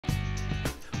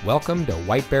Welcome to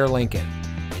White Bear Lincoln,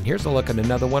 and here's a look at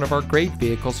another one of our great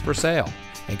vehicles for sale.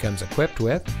 It comes equipped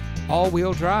with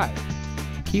all-wheel drive,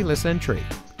 keyless entry,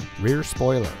 rear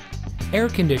spoiler, air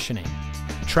conditioning,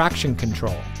 traction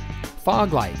control,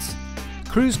 fog lights,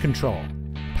 cruise control,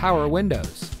 power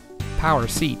windows, power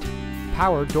seat,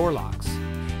 power door locks,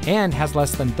 and has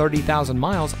less than 30,000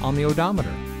 miles on the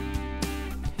odometer.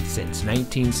 Since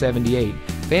 1978,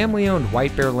 family-owned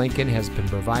White Bear Lincoln has been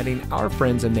providing our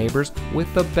friends and neighbors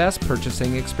with the best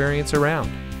purchasing experience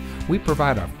around. We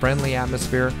provide a friendly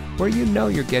atmosphere where you know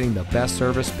you're getting the best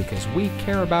service because we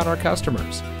care about our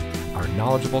customers. Our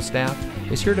knowledgeable staff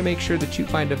is here to make sure that you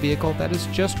find a vehicle that is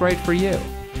just right for you.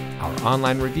 Our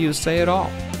online reviews say it all.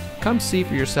 Come see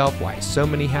for yourself why so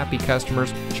many happy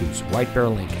customers choose White Bear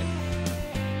Lincoln.